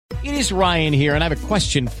It is Ryan here, and I have a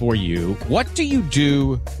question for you. What do you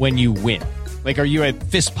do when you win? Like, are you a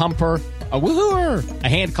fist pumper, a woohooer, a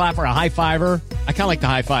hand clapper, a high fiver? I kind of like the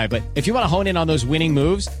high five, but if you want to hone in on those winning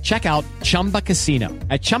moves, check out Chumba Casino.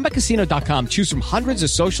 At ChumbaCasino.com, choose from hundreds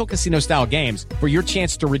of social casino-style games for your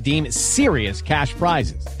chance to redeem serious cash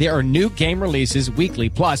prizes. There are new game releases weekly,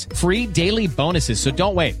 plus free daily bonuses. So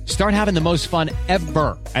don't wait. Start having the most fun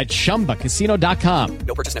ever at ChumbaCasino.com.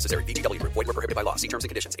 No purchase necessary. VGW Group. Void where prohibited by law. See terms and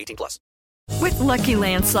conditions. 18+. With Lucky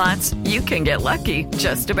Land Slots, you can get lucky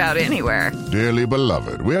just about anywhere. Dearly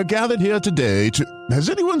beloved, we are gathered here today to... Has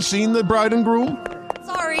anyone seen the bride and groom?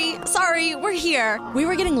 Sorry, we're here. We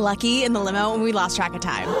were getting lucky in the limo and we lost track of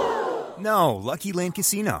time. No, Lucky Land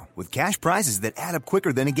Casino, with cash prizes that add up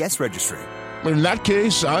quicker than a guest registry. In that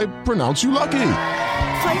case, I pronounce you lucky.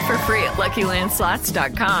 Play for free at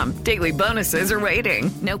LuckyLandSlots.com. Daily bonuses are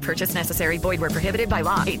waiting. No purchase necessary. Void where prohibited by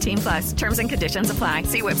law. 18+. Terms and conditions apply.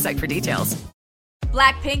 See website for details.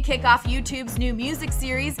 Blackpink kick off YouTube's new music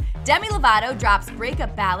series. Demi Lovato drops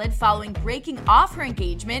Breakup Ballad following breaking off her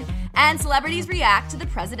engagement, and celebrities react to the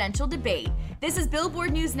presidential debate. This is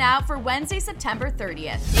Billboard News Now for Wednesday, September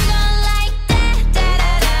 30th.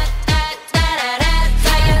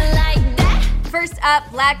 First up,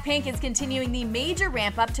 Blackpink is continuing the major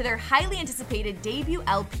ramp-up to their highly anticipated debut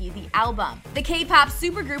LP, The Album. The K-pop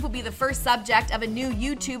supergroup will be the first subject of a new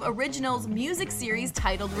YouTube Originals music series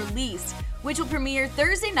titled Released, which will premiere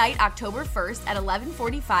Thursday night, October 1st at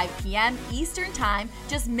 11:45 p.m. Eastern Time,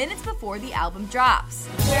 just minutes before the album drops.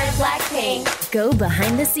 We're Blackpink. Go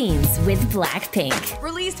behind the scenes with Blackpink.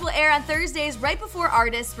 Released will air on Thursdays right before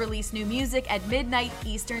artists release new music at midnight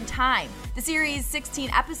Eastern Time. The series' 16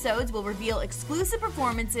 episodes will reveal exclusive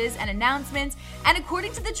performances and announcements, and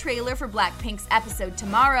according to the trailer for Blackpink's episode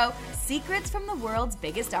tomorrow, secrets from the world's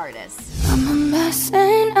biggest artists. I'm a mess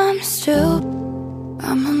and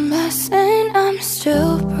I'm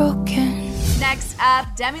still broken. Next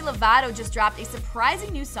up, Demi Lovato just dropped a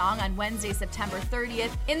surprising new song on Wednesday, September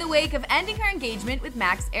 30th, in the wake of ending her engagement with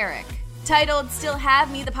Max Eric. Titled Still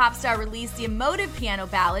Have Me, the pop star released the emotive piano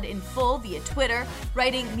ballad in full via Twitter,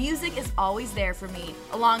 writing, "Music is always there for me,"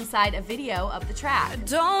 alongside a video of the track.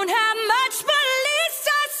 Don't have much, but at least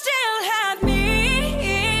I still have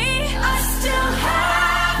me. I still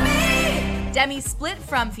have me. Demi split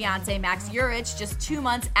from fiancé Max Urich just 2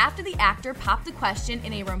 months after the actor popped the question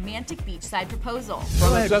in a romantic beachside proposal.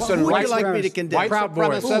 Would you like me to condemn? Proud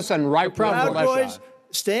Supremacists and right Proud Boys,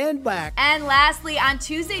 stand back. And lastly, on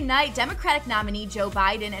Tuesday night, Democratic nominee Joe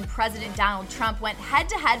Biden and President Donald Trump went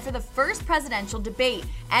head-to-head for the first presidential debate.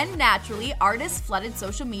 And naturally, artists flooded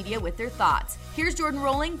social media with their thoughts. Here's Jordan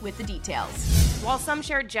Rowling with the details. While some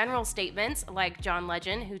shared general statements, like John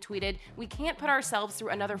Legend, who tweeted, "We can't put ourselves through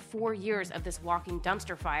another 4 years of this walking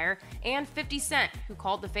dumpster fire," and 50 Cent, who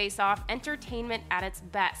called the face-off entertainment at its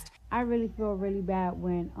best. I really feel really bad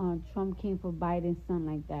when Trump came for Biden's son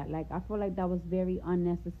like that. I feel like that was very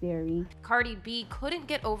unnecessary. Cardi B couldn't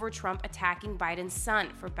get over Trump attacking Biden's son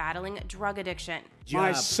for battling drug addiction.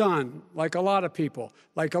 My son, like a lot of people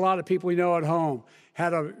we know at home,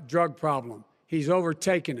 had a drug problem. He's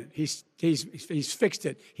overtaken it. He's fixed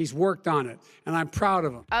it. He's worked on it. And I'm proud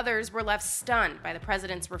of him. Others were left stunned by the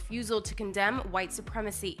president's refusal to condemn white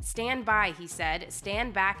supremacy. Stand by, he said.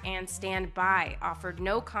 Stand back and stand by. Offered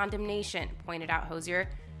no condemnation, pointed out Hosier.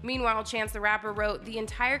 Meanwhile, Chance the Rapper wrote, "The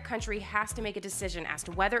entire country has to make a decision as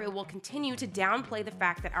to whether it will continue to downplay the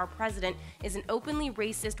fact that our president is an openly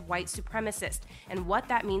racist white supremacist and what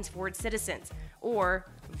that means for its citizens, or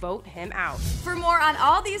vote him out." For more on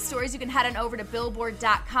all these stories, you can head on over to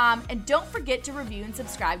Billboard.com, and don't forget to review and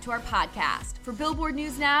subscribe to our podcast. For Billboard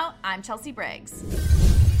News Now, I'm Chelsea Briggs.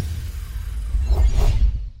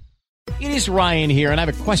 It is Ryan here, and I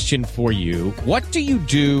have a question for you. What do you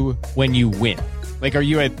do when you win? Like, are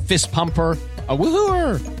you a fist pumper, a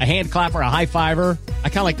woohooer, a hand clapper, a high fiver? I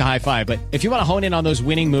kind of like the high five, but if you want to hone in on those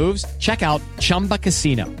winning moves, check out Chumba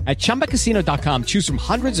Casino. At ChumbaCasino.com, choose from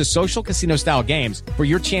hundreds of social casino-style games for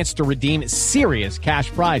your chance to redeem serious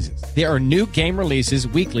cash prizes. There are new game releases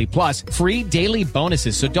weekly, plus free daily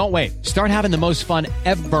bonuses. So don't wait. Start having the most fun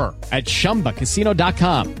ever at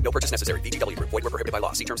ChumbaCasino.com. No purchase necessary. VGW Group. Void where prohibited by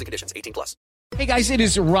law. See terms and conditions. 18+. Hey guys, it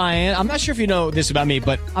is Ryan. I'm not sure if you know this about me,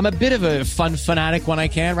 but I'm a bit of a fun fanatic when I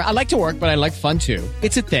can. I like to work, but I like fun too.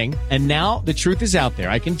 It's a thing. And now the truth is out there.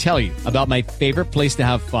 I can tell you about my favorite place to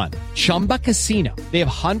have fun. Chumba Casino. They have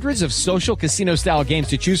hundreds of social casino style games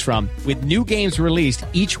to choose from with new games released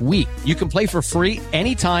each week. You can play for free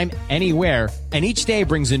anytime, anywhere. And each day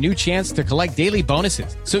brings a new chance to collect daily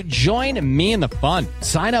bonuses. So join me in the fun.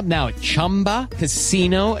 Sign up now at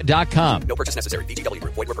ChumbaCasino.com. No purchase necessary. VGW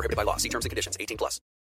Group. Void where prohibited by law. See terms and conditions. 18+.